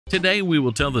Today we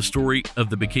will tell the story of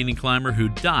the bikini climber who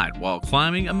died while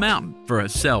climbing a mountain for a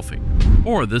selfie.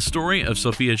 Or the story of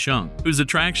Sophia Cheung, whose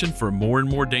attraction for more and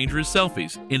more dangerous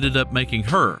selfies ended up making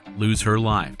her lose her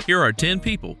life. Here are 10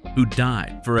 people who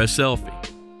died for a selfie.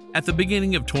 At the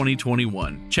beginning of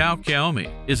 2021, Chow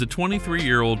Kaomi is a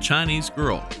 23-year-old Chinese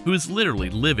girl who is literally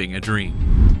living a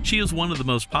dream. She is one of the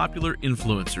most popular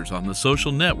influencers on the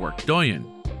social network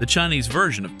Douyin, the Chinese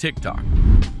version of TikTok.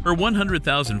 Her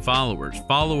 100,000 followers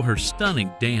follow her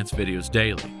stunning dance videos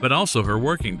daily, but also her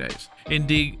working days.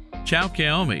 Indeed, Chow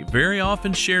Kaomi very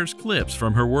often shares clips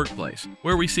from her workplace,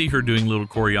 where we see her doing little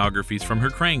choreographies from her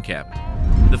crane cabin.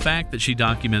 The fact that she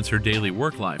documents her daily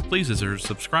work life pleases her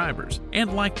subscribers,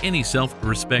 and like any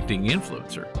self-respecting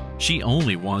influencer, she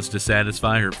only wants to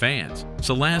satisfy her fans.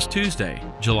 So last Tuesday,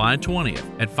 July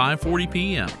 20th at 5:40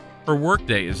 p.m., her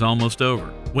workday is almost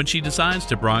over when she decides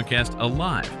to broadcast a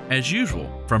live, as usual,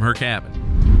 from her cabin.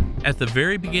 At the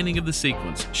very beginning of the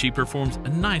sequence, she performs a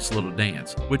nice little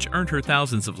dance, which earned her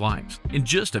thousands of likes in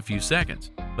just a few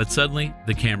seconds. But suddenly,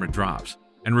 the camera drops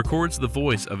and records the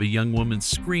voice of a young woman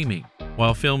screaming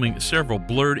while filming several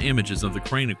blurred images of the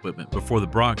crane equipment before the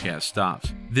broadcast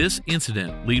stops. This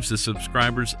incident leaves the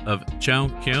subscribers of Chow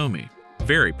Kaomi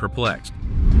very perplexed.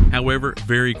 However,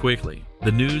 very quickly,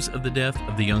 the news of the death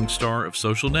of the young star of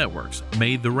social networks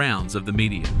made the rounds of the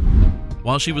media.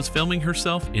 While she was filming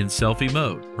herself in selfie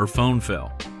mode, her phone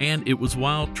fell, and it was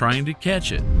while trying to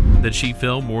catch it that she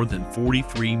fell more than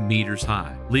 43 meters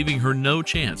high, leaving her no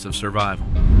chance of survival.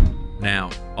 Now,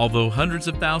 although hundreds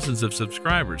of thousands of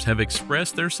subscribers have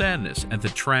expressed their sadness at the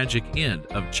tragic end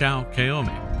of Chow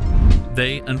Kaomi,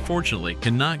 they unfortunately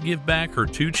cannot give back her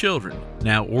 2 children,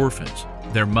 now orphans,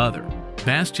 their mother.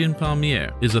 Bastien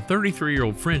Palmier is a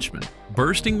 33-year-old Frenchman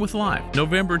bursting with life.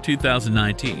 November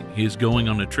 2019, he is going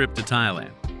on a trip to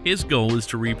Thailand. His goal is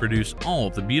to reproduce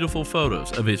all the beautiful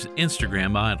photos of his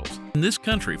Instagram idols in this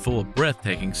country full of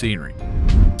breathtaking scenery.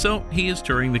 So he is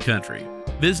touring the country,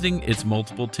 visiting its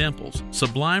multiple temples,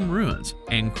 sublime ruins,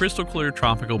 and crystal-clear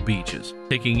tropical beaches,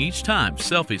 taking each time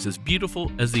selfies as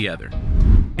beautiful as the other.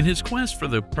 In his quest for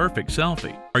the perfect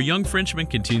selfie, our young Frenchman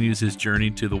continues his journey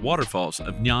to the waterfalls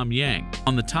of Nam Yang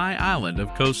on the Thai island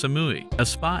of Koh Samui, a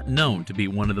spot known to be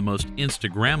one of the most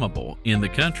Instagrammable in the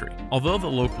country. Although the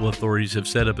local authorities have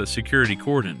set up a security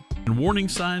cordon and warning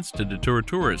signs to deter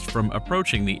tourists from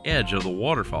approaching the edge of the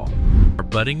waterfall, our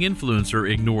budding influencer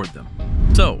ignored them.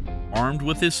 So, armed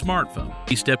with his smartphone,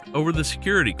 he stepped over the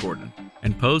security cordon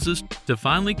and poses to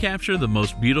finally capture the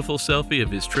most beautiful selfie of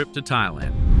his trip to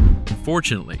Thailand.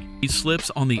 Unfortunately, he slips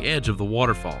on the edge of the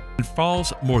waterfall and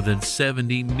falls more than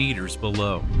 70 meters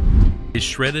below. His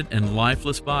shredded and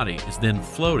lifeless body is then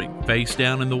floating face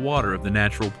down in the water of the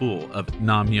natural pool of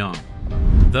Nam Yang.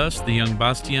 Thus, the young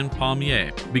Bastien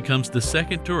Palmier becomes the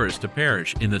second tourist to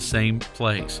perish in the same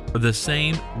place, for the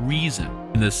same reason,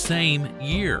 in the same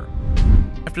year.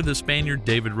 After the Spaniard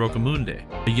David Rocamunde,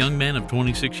 a young man of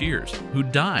 26 years, who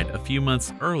died a few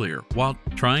months earlier while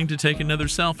trying to take another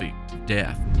selfie,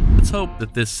 death. Let's hope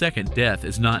that this second death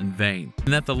is not in vain,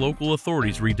 and that the local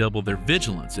authorities redouble their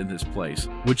vigilance in this place,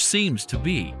 which seems to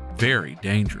be very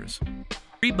dangerous.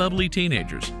 3 bubbly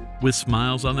teenagers with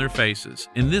smiles on their faces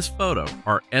in this photo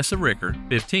are Essa Ricker,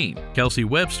 15, Kelsey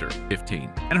Webster,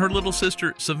 15, and her little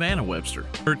sister Savannah Webster,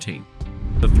 13.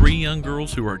 The 3 young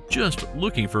girls who are just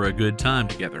looking for a good time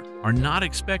together are not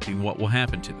expecting what will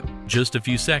happen to them just a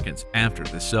few seconds after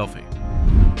this selfie.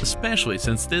 Especially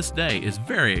since this day is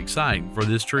very exciting for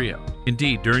this trio.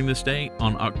 Indeed, during this day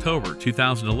on October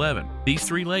 2011, these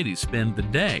 3 ladies spend the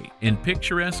day in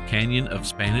picturesque canyon of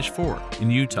Spanish Fork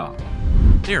in Utah.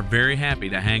 They are very happy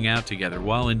to hang out together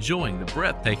while enjoying the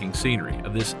breathtaking scenery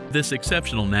of this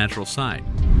exceptional natural site.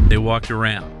 They walked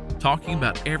around, talking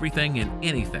about everything and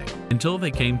anything until they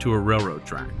came to a railroad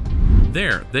track.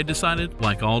 There, they decided,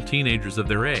 like all teenagers of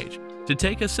their age, to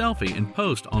take a selfie and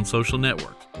post on social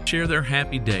networks, share their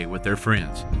happy day with their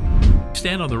friends.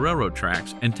 Stand on the railroad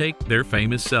tracks and take their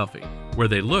famous selfie, where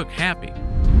they look happy.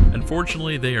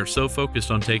 Unfortunately, they are so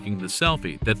focused on taking the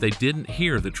selfie that they didn't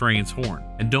hear the train's horn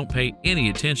and don't pay any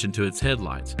attention to its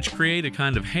headlights, which create a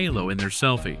kind of halo in their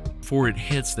selfie before it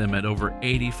hits them at over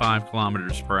 85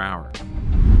 kilometers per hour.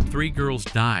 3 girls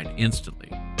died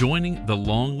instantly, joining the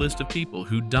long list of people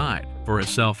who died for a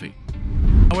selfie.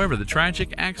 However, the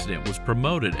tragic accident was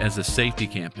promoted as a safety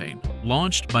campaign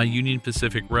launched by Union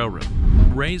Pacific Railroad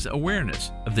to raise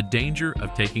awareness of the danger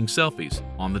of taking selfies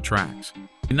on the tracks.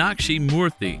 Meenakshi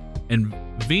Murthy and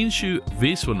Vinshu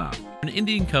Viswanath, an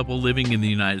Indian couple living in the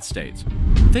United States.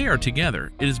 If they are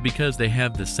together, it is because they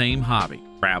have the same hobby,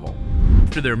 travel.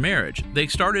 After their marriage, they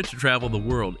started to travel the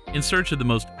world in search of the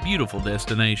most beautiful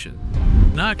destination.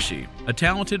 Nakshi, a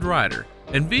talented writer,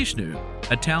 and Vishnu,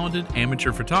 a talented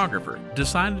amateur photographer,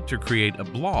 decided to create a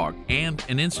blog and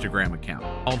an Instagram account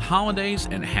called Holidays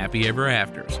and Happy Ever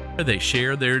Afters, where they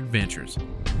share their adventures.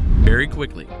 Very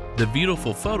quickly, the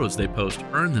beautiful photos they post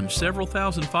earn them several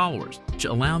thousand followers, which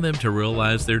allow them to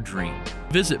realize their dream,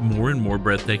 visit more and more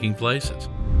breathtaking places.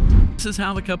 This is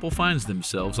how the couple finds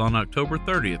themselves on October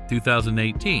 30th,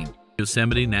 2018,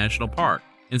 Yosemite National Park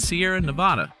in Sierra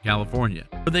Nevada, California,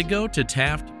 where they go to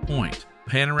Taft Point,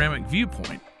 panoramic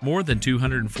viewpoint more than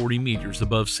 240 meters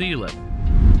above sea level.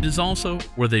 It is also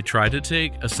where they try to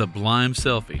take a sublime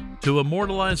selfie to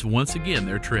immortalize once again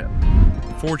their trip.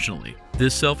 Unfortunately,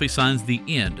 this selfie signs the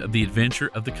end of the adventure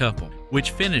of the couple,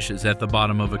 which finishes at the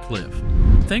bottom of a cliff.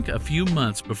 Think a few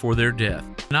months before their death,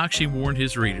 Nakshi warned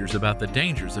his readers about the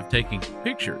dangers of taking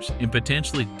pictures in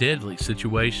potentially deadly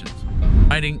situations,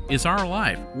 writing, "Is our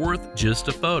life worth just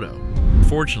a photo?"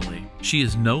 Fortunately, she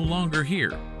is no longer here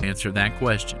to answer that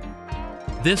question.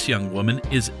 This young woman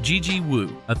is Gigi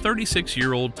Wu, a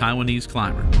 36-year-old Taiwanese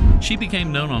climber. She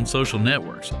became known on social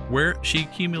networks, where she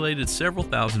accumulated several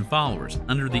thousand followers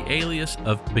under the alias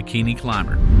of Bikini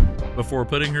Climber, before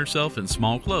putting herself in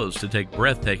small clothes to take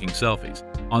breathtaking selfies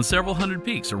on several hundred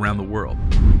peaks around the world.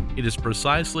 It is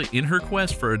precisely in her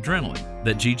quest for adrenaline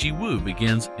that Gigi Wu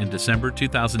begins in December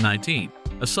 2019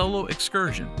 a solo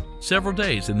excursion, several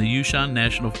days in the Yushan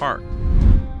National Park.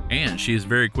 And she is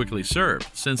very quickly served,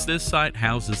 since this site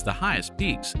houses the highest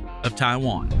peaks of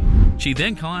Taiwan. She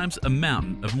then climbs a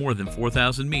mountain of more than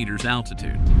 4,000 meters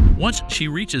altitude. Once she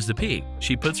reaches the peak,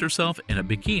 she puts herself in a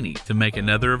bikini to make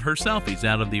another of her selfies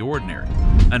out of the ordinary.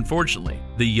 Unfortunately,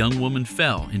 the young woman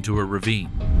fell into a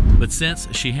ravine. But since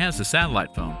she has a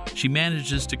satellite phone, she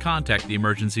manages to contact the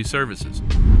emergency services.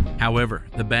 However,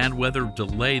 the bad weather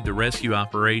delayed the rescue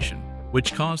operation,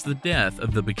 which caused the death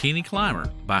of the bikini climber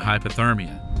by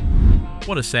hypothermia.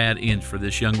 What a sad end for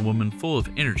this young woman full of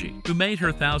energy, who made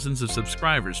her thousands of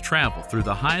subscribers travel through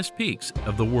the highest peaks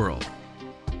of the world.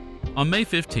 On May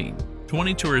 15,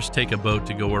 20 tourists take a boat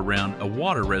to go around a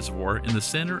water reservoir in the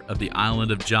center of the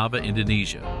island of Java,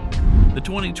 Indonesia. The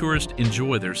 20 tourists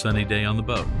enjoy their sunny day on the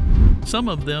boat. Some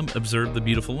of them observe the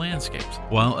beautiful landscapes,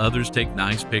 while others take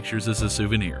nice pictures as a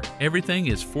souvenir. Everything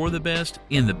is for the best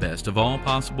in the best of all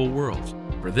possible worlds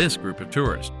for this group of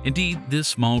tourists. Indeed, this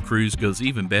small cruise goes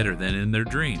even better than in their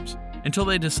dreams, until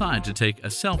they decide to take a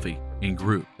selfie in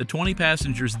group. The 20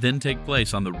 passengers then take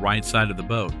place on the right side of the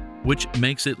boat, which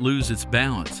makes it lose its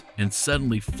balance and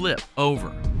suddenly flip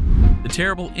over. The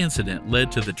terrible incident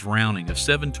led to the drowning of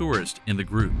 7 tourists in the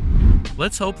group.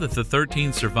 Let's hope that the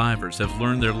 13 survivors have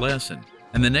learned their lesson,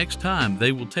 and the next time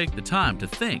they will take the time to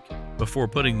think before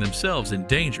putting themselves in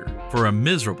danger for a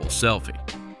miserable selfie.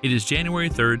 It is January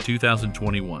 3,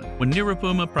 2021, when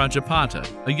Nirupuma Prajapata,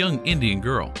 a young Indian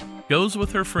girl, goes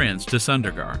with her friends to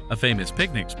Sundargarh, a famous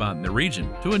picnic spot in the region,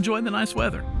 to enjoy the nice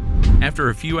weather. After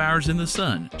a few hours in the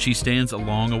sun, she stands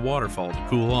along a waterfall to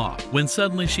cool off, when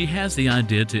suddenly she has the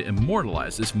idea to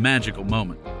immortalize this magical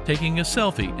moment, taking a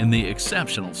selfie in the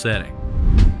exceptional setting.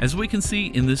 As we can see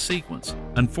in this sequence,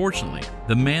 unfortunately,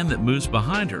 the man that moves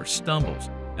behind her stumbles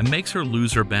and makes her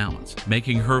lose her balance,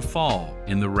 making her fall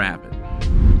in the rapid.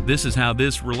 This is how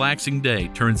this relaxing day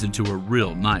turns into a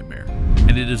real nightmare.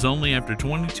 And it is only after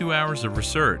 22 hours of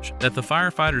research that the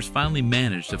firefighters finally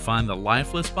managed to find the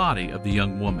lifeless body of the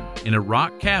young woman in a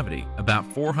rock cavity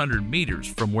about 400 meters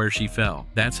from where she fell.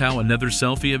 That's how another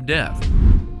selfie of death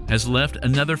has left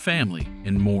another family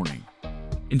in mourning.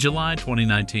 In July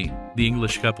 2019, the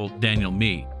English couple Daniel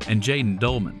Mee and Jaden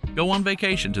Dolman go on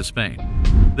vacation to Spain.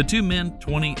 The two men,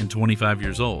 20 and 25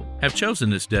 years old, have chosen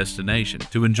this destination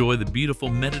to enjoy the beautiful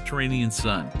Mediterranean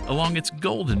sun along its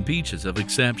golden beaches of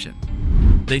exception.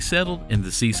 They settled in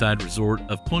the seaside resort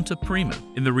of Punta Prima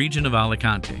in the region of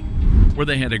Alicante, where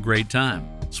they had a great time,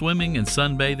 swimming and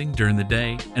sunbathing during the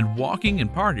day and walking and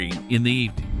partying in the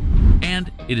evening.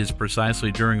 And it is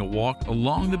precisely during a walk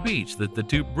along the beach that the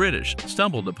two British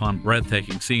stumbled upon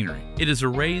breathtaking scenery. It is a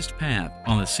raised path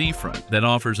on the seafront that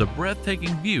offers a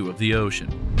breathtaking view of the ocean.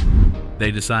 They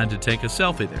decide to take a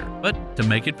selfie there, but to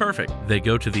make it perfect, they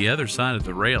go to the other side of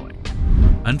the railing.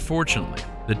 Unfortunately,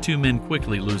 the two men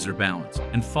quickly lose their balance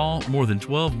and fall more than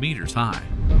 12 meters high.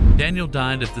 Daniel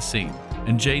died at the scene,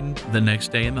 and Jaden the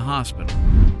next day in the hospital.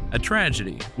 A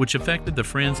tragedy which affected the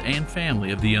friends and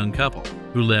family of the young couple,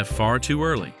 who left far too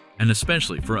early, and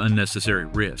especially for unnecessary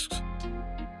risks.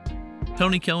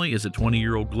 Tony Kelly is a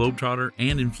 20-year-old globetrotter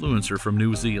and influencer from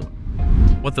New Zealand.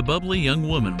 What the bubbly young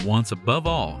woman wants above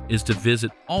all is to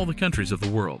visit all the countries of the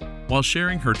world while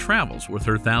sharing her travels with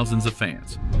her thousands of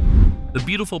fans. The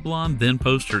beautiful blonde then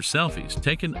posts her selfies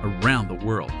taken around the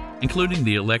world, including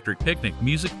the Electric Picnic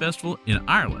Music Festival in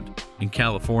Ireland, in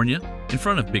California, in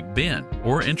front of Big Ben,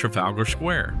 or in Trafalgar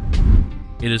Square.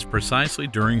 It is precisely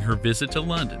during her visit to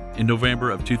London in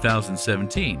November of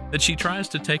 2017 that she tries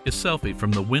to take a selfie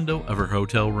from the window of her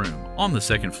hotel room on the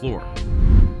second floor.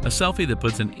 A selfie that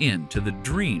puts an end to the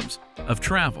dreams of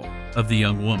travel of the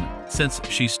young woman, since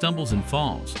she stumbles and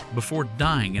falls before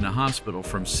dying in a hospital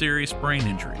from serious brain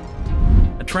injury.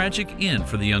 A tragic end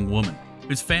for the young woman,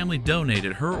 whose family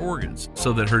donated her organs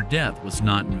so that her death was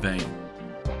not in vain.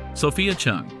 Sophia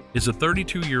Cheung is a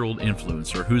 32-year-old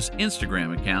influencer whose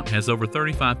Instagram account has over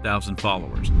 35,000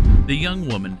 followers. The young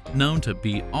woman, known to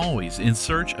be always in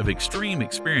search of extreme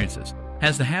experiences,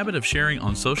 has the habit of sharing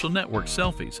on social network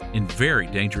selfies in very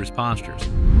dangerous postures,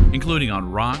 including on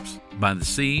rocks, by the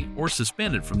sea, or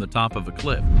suspended from the top of a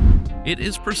cliff. It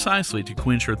is precisely to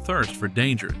quench her thirst for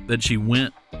danger that she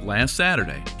went last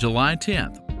Saturday, July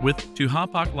 10th, to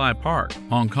Hapak Lai Park,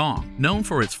 Hong Kong, known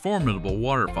for its formidable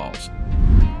waterfalls.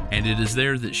 And it is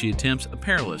there that she attempts a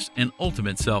perilous and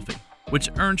ultimate selfie, which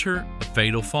earns her a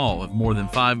fatal fall of more than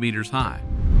 5 meters high.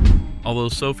 Although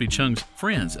Sophia Cheung's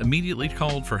friends immediately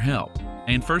called for help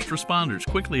and first responders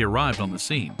quickly arrived on the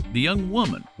scene, the young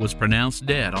woman was pronounced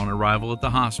dead on arrival at the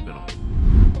hospital.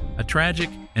 A tragic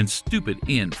and stupid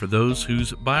end for those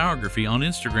whose biography on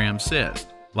Instagram says,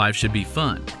 "Life should be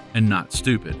fun and not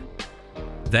stupid."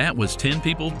 That was 10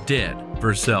 people dead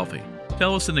for a selfie.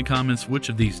 Tell us in the comments which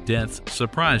of these deaths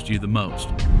surprised you the most.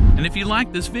 And if you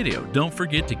liked this video, don't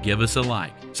forget to give us a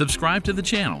like, subscribe to the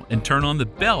channel, and turn on the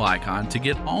bell icon to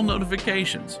get all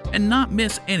notifications and not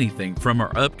miss anything from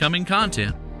our upcoming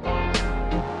content.